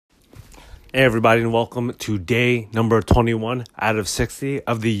Hey everybody, and welcome to day number 21 out of 60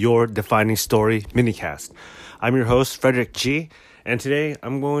 of the Your Defining Story minicast. I'm your host, Frederick G, and today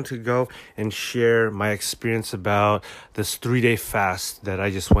I'm going to go and share my experience about this 3-day fast that I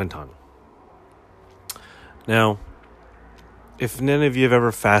just went on. Now, if none of you have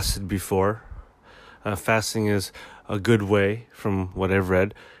ever fasted before, fasting is a good way, from what I've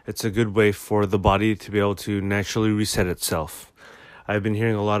read, it's a good way for the body to be able to naturally reset itself. I've been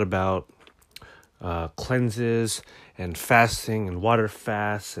hearing a lot about cleanses and fasting and water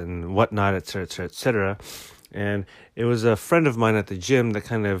fasts and whatnot, etc., etc., etc. And it was a friend of mine at the gym that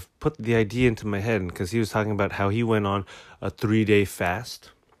kind of put the idea into my head, because he was talking about how he went on a 3-day fast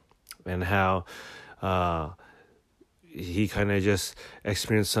and how he kind of just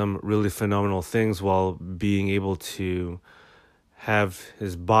experienced some really phenomenal things while being able to have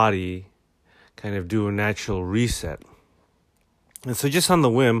his body kind of do a natural reset. And so just on the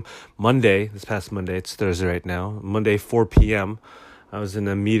whim, this past Monday, it's Thursday right now, Monday, 4 p.m., I was in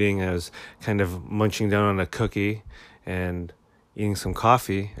a meeting. I was kind of munching down on a cookie and eating some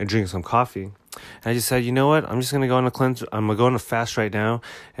coffee and drinking some coffee. And I just said, you know what? I'm just going to go on a cleanse. I'm going to go on a fast right now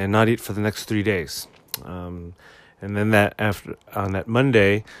and not eat for the next 3 days. And then on that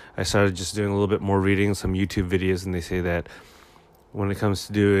Monday, I started just doing a little bit more reading, some YouTube videos, and they say that when it comes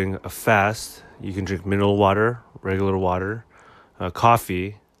to doing a fast, you can drink mineral water, regular water,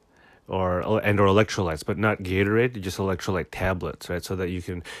 coffee, or electrolytes, but not Gatorade, just electrolyte tablets, right? So that you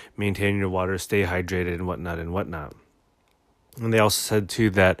can maintain your water, stay hydrated, and whatnot. And they also said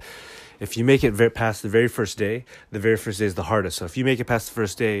too that if you make it past the very first day is the hardest. So if you make it past the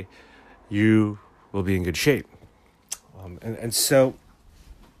first day, you will be in good shape. And so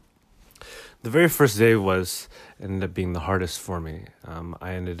the very first day ended up being the hardest for me.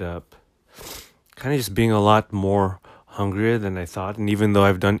 I ended up kind of just being a lot more hungrier than I thought. And even though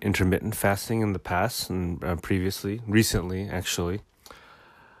I've done intermittent fasting in the past and recently,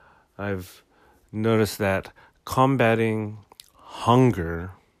 I've noticed that combating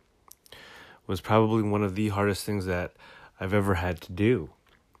hunger was probably one of the hardest things that I've ever had to do.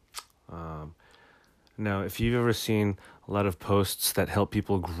 Now, if you've ever seen a lot of posts that help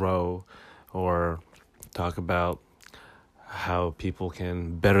people grow or talk about how people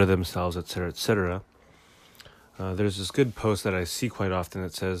can better themselves, etc., etc., there's this good post that I see quite often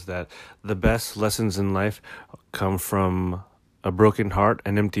that says that the best lessons in life come from a broken heart,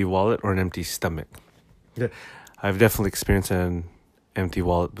 an empty wallet, or an empty stomach. I've definitely experienced an empty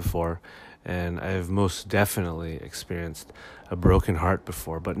wallet before, and I've most definitely experienced a broken heart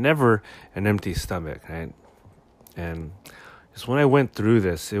before, but never an empty stomach, right? And just when I went through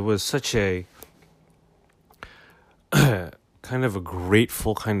this, it was such a kind of a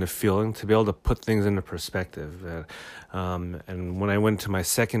grateful kind of feeling to be able to put things into perspective. And when I went to my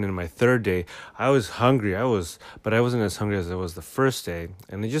second and my third day, I was hungry. But I wasn't as hungry as I was the first day.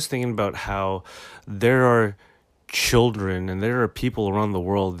 And just thinking about how there are children and there are people around the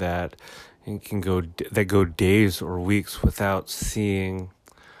world that go days or weeks without seeing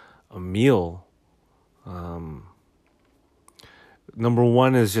a meal. Number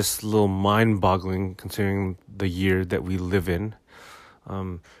one is just a little mind-boggling considering the year that we live in.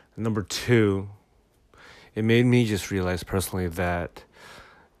 Number two, it made me just realize personally that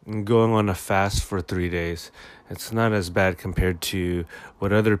going on a fast for 3 days, it's not as bad compared to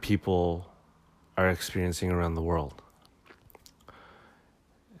what other people are experiencing around the world.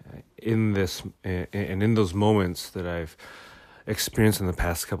 In those moments that I've experienced in the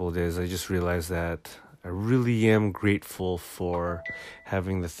past couple of days, I just realized that I really am grateful for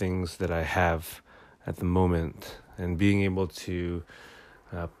having the things that I have at the moment and being able to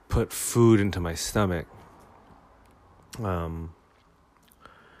put food into my stomach. And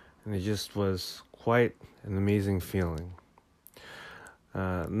it just was quite an amazing feeling.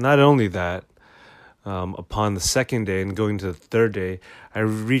 Not only that, upon the second day and going to the third day, I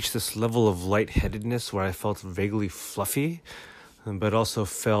reached this level of lightheadedness where I felt vaguely fluffy, but also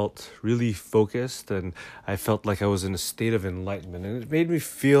felt really focused, and I felt like I was in a state of enlightenment, and it made me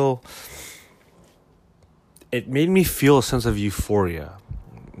feel a sense of euphoria.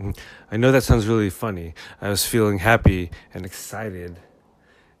 I know that sounds really funny. I was feeling happy and excited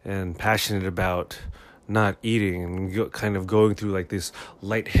and passionate about not eating and kind of going through like this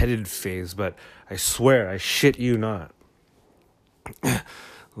lightheaded phase, but I swear, I shit you not,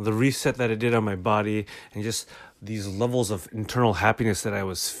 the reset that it did on my body and just these levels of internal happiness that I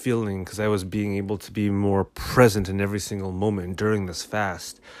was feeling because I was being able to be more present in every single moment during this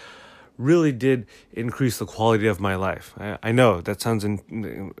fast really did increase the quality of my life. I know that sounds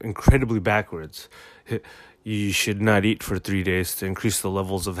incredibly backwards. you should not eat for 3 days to increase the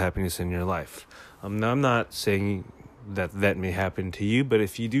levels of happiness in your life. Now, I'm not saying that may happen to you, but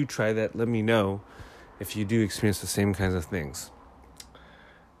if you do try that, let me know if you do experience the same kinds of things.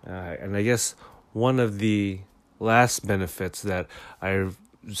 And I guess one of the last benefits that I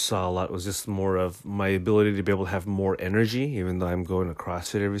saw a lot was just more of my ability to be able to have more energy, even though I'm going to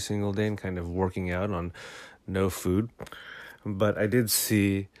CrossFit every single day and kind of working out on no food. But I did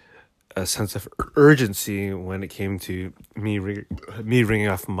see a sense of urgency when it came to me ringing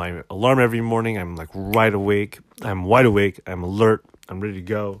off my alarm every morning. I'm like wide awake, I'm alert, I'm ready to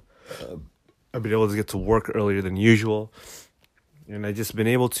go. I've been able to get to work earlier than usual. And I just been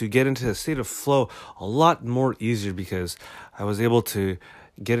able to get into a state of flow a lot more easier because I was able to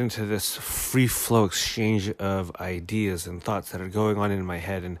get into this free flow exchange of ideas and thoughts that are going on in my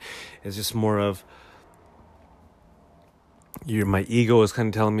head. And it's just more of my ego is kind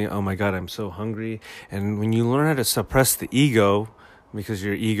of telling me, oh my God, I'm so hungry. And when you learn how to suppress the ego, because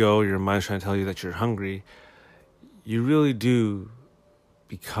your mind's trying to tell you that you're hungry, you really do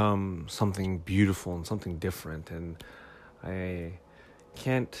become something beautiful and something different. And I'm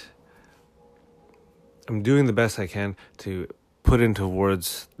doing the best I can to put into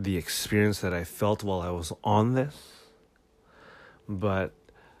words the experience that I felt while I was on this, but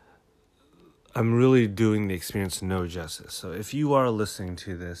I'm really doing the experience no justice. So if you are listening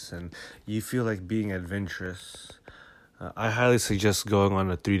to this and you feel like being adventurous, I highly suggest going on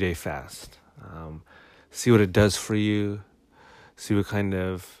a 3-day fast. See what it does for you. See what kind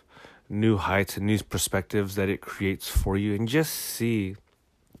of new heights and new perspectives that it creates for you, and just see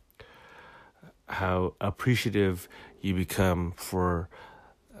how appreciative you become for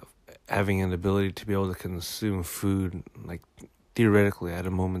having an ability to be able to consume food, like theoretically at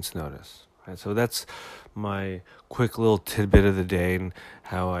a moment's notice. Right? So that's my quick little tidbit of the day and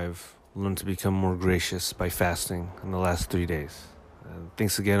how I've learned to become more gracious by fasting in the last 3 days.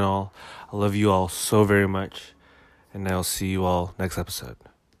 Thanks again, all. I love you all so very much, and I'll see you all next episode.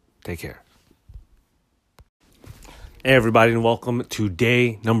 Take care. Hey everybody, and welcome to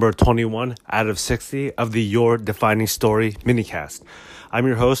day number 21 out of 60 of the Your Defining Story minicast. I'm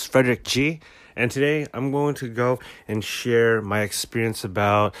your host, Frederick G., and today I'm going to go and share my experience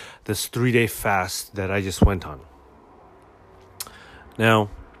about this 3-day fast that I just went on.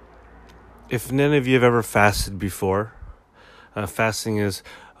 Now, if none of you have ever fasted before, fasting is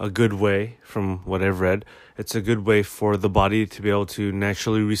a good way, from what I've read, it's a good way for the body to be able to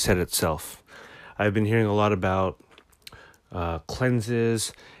naturally reset itself. I've been hearing a lot about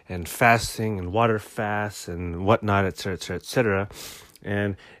cleanses and fasting and water fasts and whatnot, etc., etc.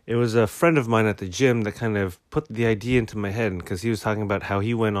 And it was a friend of mine at the gym that kind of put the idea into my head, because he was talking about how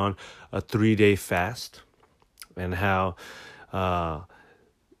he went on a 3-day fast and how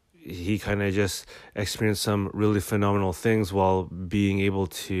he kind of just experienced some really phenomenal things while being able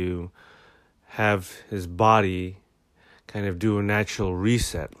to have his body kind of do a natural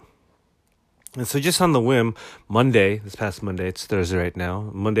reset. And so just on the whim, this past Monday, it's Thursday right now,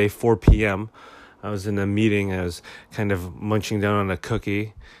 Monday, 4 p.m., I was in a meeting. I was kind of munching down on a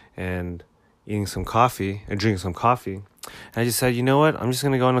cookie and eating some coffee and drinking some coffee. And I just said, you know what? I'm just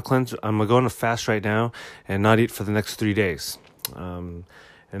going to go on a cleanse. I'm going to go on a fast right now and not eat for the next 3 days. And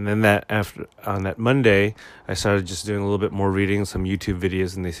then on that Monday, I started just doing a little bit more reading, some YouTube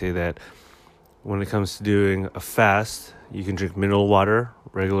videos, and they say that when it comes to doing a fast, you can drink mineral water,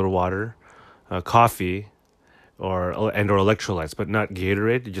 regular water, coffee, or electrolytes, but not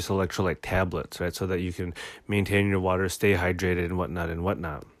Gatorade, just electrolyte tablets, right? So that you can maintain your water, stay hydrated, and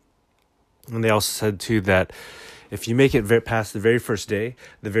whatnot. And they also said too that if you make it past the very first day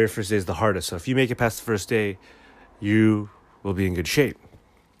is the hardest. So if you make it past the first day, you will be in good shape.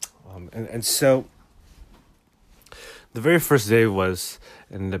 And so the very first day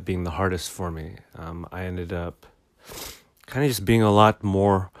ended up being the hardest for me. I ended up kind of just being a lot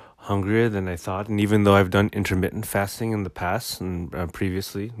more hungrier than I thought. And even though I've done intermittent fasting in the past and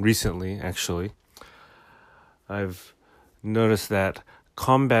recently, I've noticed that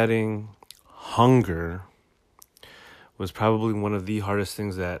combating hunger was probably one of the hardest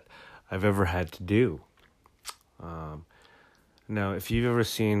things that I've ever had to do. Now, if you've ever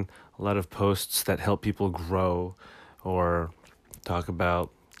seen a lot of posts that help people grow or talk about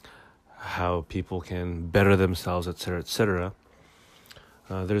how people can better themselves, etc.,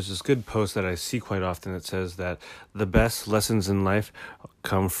 there's this good post that I see quite often that says that the best lessons in life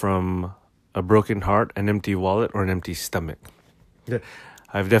come from a broken heart, an empty wallet, or an empty stomach.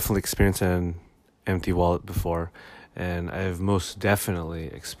 I've definitely experienced an empty wallet before, and I've most definitely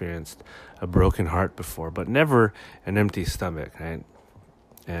experienced a broken heart before, but never an empty stomach, right?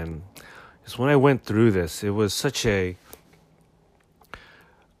 And is when I went through this, it was such a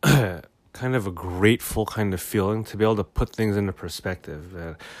kind of a grateful kind of feeling to be able to put things into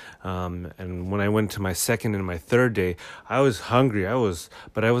perspective. And when I went to my second and my third day, I was hungry.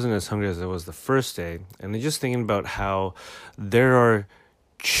 But I wasn't as hungry as I was the first day. And just thinking about how there are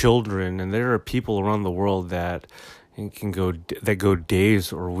children and there are people around the world that go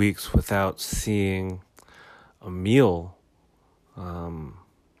days or weeks without seeing a meal.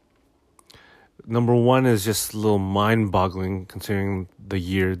 Number one is just a little mind-boggling considering the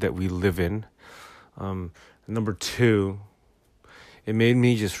year that we live in. Number two, it made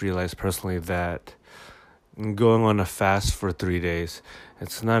me just realize personally that going on a fast for 3 days,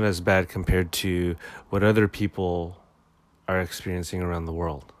 it's not as bad compared to what other people are experiencing around the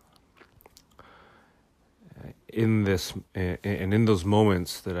world. In those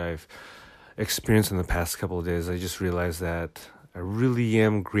moments that I've experienced in the past couple of days, I just realized that I really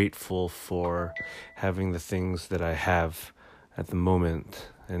am grateful for having the things that I have at the moment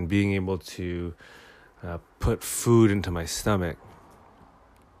and being able to put food into my stomach.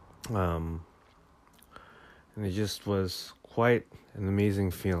 And it just was quite an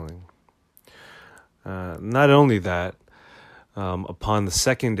amazing feeling. Not only that, upon the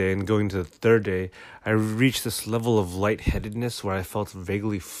second day and going to the third day, I reached this level of lightheadedness where I felt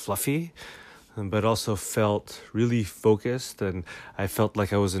vaguely fluffy, but also felt really focused, and I felt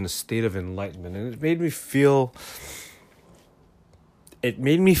like I was in a state of enlightenment, and it made me feel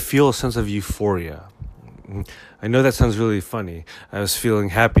a sense of euphoria. I know that sounds really funny. I was feeling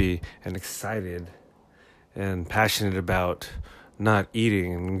happy and excited and passionate about not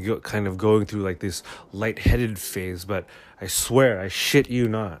eating and kind of going through like this lightheaded phase, but I swear, I shit you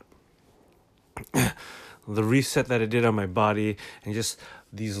not, the reset that it did on my body and just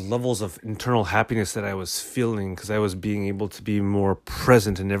these levels of internal happiness that I was feeling because I was being able to be more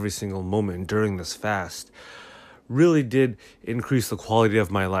present in every single moment during this fast really did increase the quality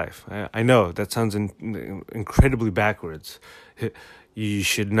of my life. I know that sounds incredibly backwards. You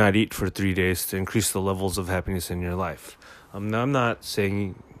should not eat for 3 days to increase the levels of happiness in your life. Now, I'm not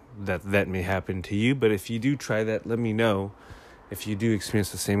saying that may happen to you, but if you do try that, let me know if you do experience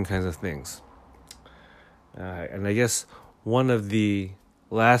the same kinds of things. And I guess one of the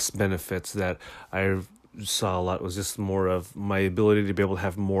last benefits that I saw a lot was just more of my ability to be able to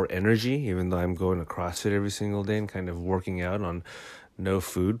have more energy, even though I'm going to CrossFit every single day and kind of working out on no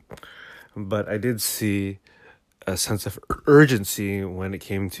food. But I did see a sense of urgency when it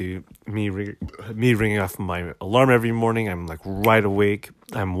came to me ringing off my alarm every morning. I'm like wide awake,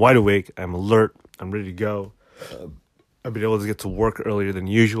 I'm alert, I'm ready to go. I've been able to get to work earlier than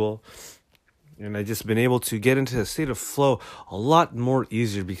usual. And I just been able to get into a state of flow a lot more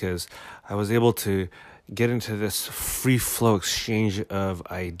easier because I was able to get into this free flow exchange of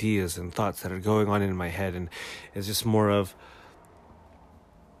ideas and thoughts that are going on in my head. And it's just more of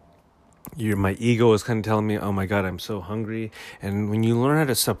my ego is kind of telling me, oh my God, I'm so hungry. And when you learn how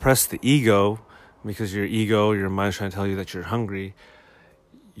to suppress the ego, because your mind's trying to tell you that you're hungry,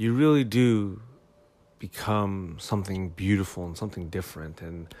 you really do become something beautiful and something different.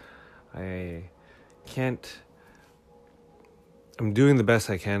 And I'm doing the best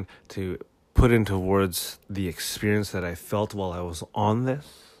I can to put into words the experience that I felt while I was on this,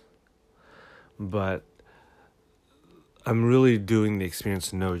 but I'm really doing the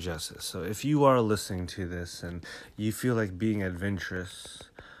experience no justice. So if you are listening to this and you feel like being adventurous,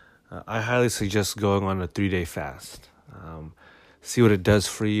 I highly suggest going on a 3-day fast. See what it does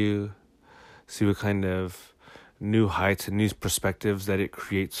for you. See what kind of new heights and new perspectives that it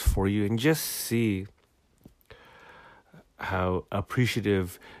creates for you, and just see how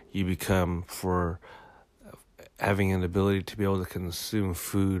appreciative you become for having an ability to be able to consume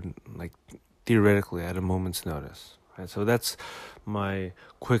food, like theoretically at a moment's notice. Right? So that's my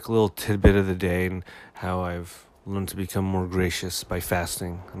quick little tidbit of the day and how I've learned to become more gracious by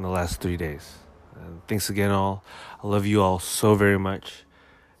fasting in the last 3 days. Thanks again, all. I love you all so very much,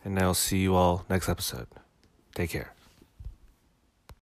 and I'll see you all next episode. Take care.